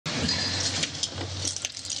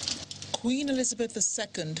Queen Elizabeth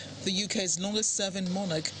II, the UK's longest-serving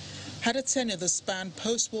monarch, had a tenure that spanned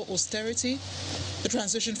post-war austerity, the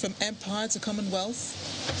transition from empire to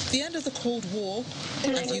Commonwealth, the end of the Cold War,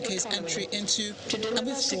 and the UK's entry into and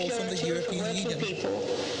withdrawal from the European Union.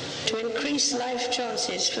 To increase life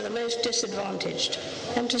chances for the most disadvantaged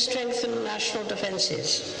and to strengthen national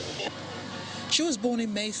defences. She was born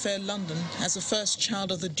in Mayfair, London, as the first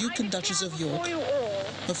child of the Duke and Duchess of York.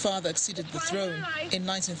 Her father acceded the throne in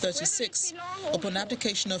 1936 upon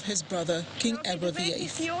abdication of his brother, King Edward VIII,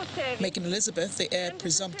 making Elizabeth the heir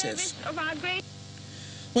presumptive.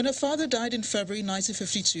 When her father died in February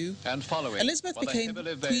 1952, Elizabeth became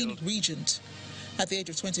Queen Regent. At the age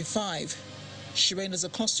of 25, she reigned as a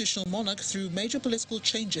constitutional monarch through major political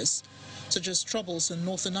changes, such as troubles in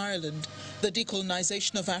Northern Ireland, the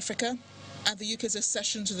decolonisation of Africa, and the UK's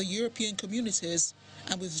accession to the European communities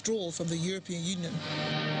and withdrawal from the European Union.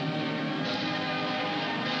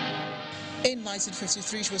 In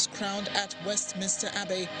 1953, she was crowned at Westminster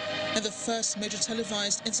Abbey in the first major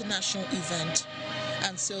televised international event,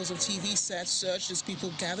 and sales of TV sets surged as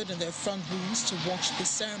people gathered in their front rooms to watch the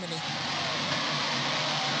ceremony.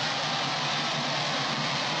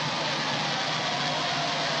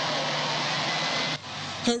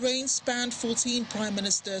 Her reign spanned 14 prime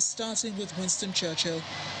ministers, starting with Winston Churchill,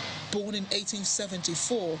 born in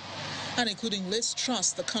 1874, and including Liz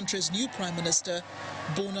Truss, the country's new prime minister,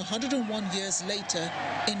 born 101 years later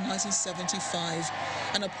in 1975,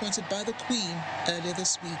 and appointed by the Queen earlier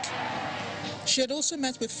this week. She had also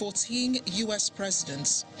met with 14 US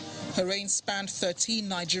presidents. Her reign spanned 13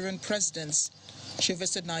 Nigerian presidents. She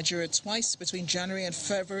visited Nigeria twice between January and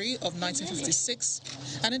February of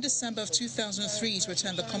 1956 and in December of 2003 to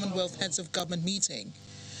attend the Commonwealth Heads of Government meeting.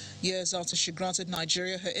 Years after she granted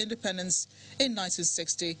Nigeria her independence in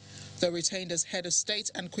 1960, though retained as head of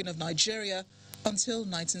state and Queen of Nigeria until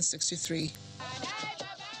 1963.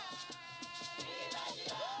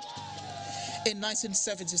 In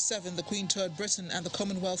 1977, the Queen toured Britain and the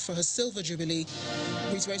Commonwealth for her Silver Jubilee,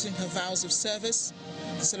 reiterating her vows of service.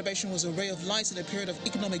 The celebration was a ray of light in a period of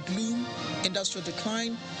economic gloom, industrial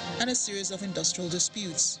decline, and a series of industrial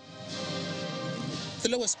disputes. The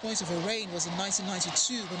lowest point of her reign was in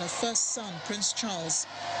 1992 when her first son, Prince Charles,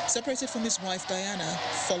 separated from his wife Diana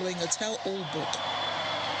following a tell-all book.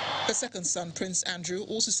 Her second son, Prince Andrew,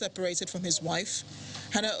 also separated from his wife,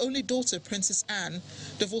 and her only daughter, Princess Anne,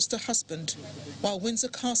 divorced her husband, while Windsor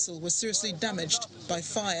Castle was seriously damaged by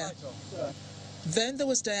fire. Then there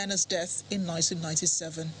was Diana's death in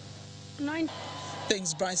 1997.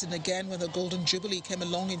 Things brightened again when the Golden Jubilee came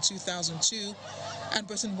along in 2002, and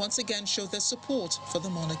Britain once again showed their support for the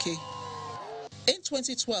monarchy. In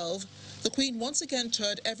 2012, the Queen once again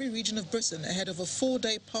toured every region of Britain ahead of a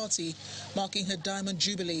 4-day party marking her Diamond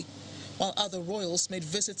Jubilee, while other royals made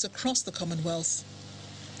visits across the Commonwealth.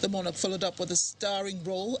 The monarch followed up with a starring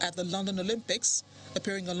role at the London Olympics,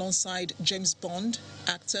 appearing alongside James Bond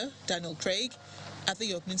actor Daniel Craig at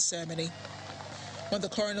the opening ceremony. When the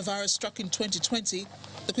coronavirus struck in 2020,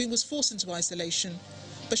 the Queen was forced into isolation,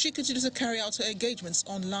 but she continued to carry out her engagements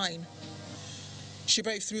online. She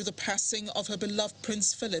braved through the passing of her beloved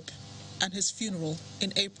Prince Philip and his funeral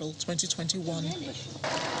in April 2021.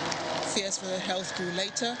 Fears for her health grew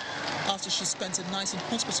later after she spent a night in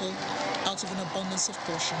hospital out of an abundance of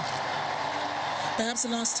caution. Perhaps the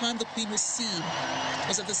last time the Queen was seen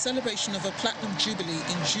was at the celebration of her Platinum Jubilee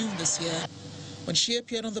in June this year, when she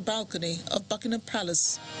appeared on the balcony of Buckingham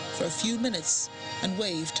Palace for a few minutes and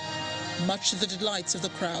waved, much to the delights of the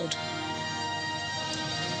crowd.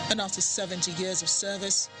 And after 70 years of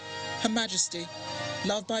service, Her Majesty,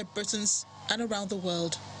 loved by Britons and around the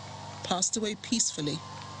world, passed away peacefully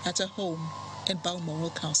at her home in Balmoral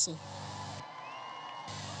Castle.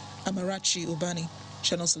 Amarachi Ubani,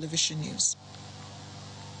 Channels Television News.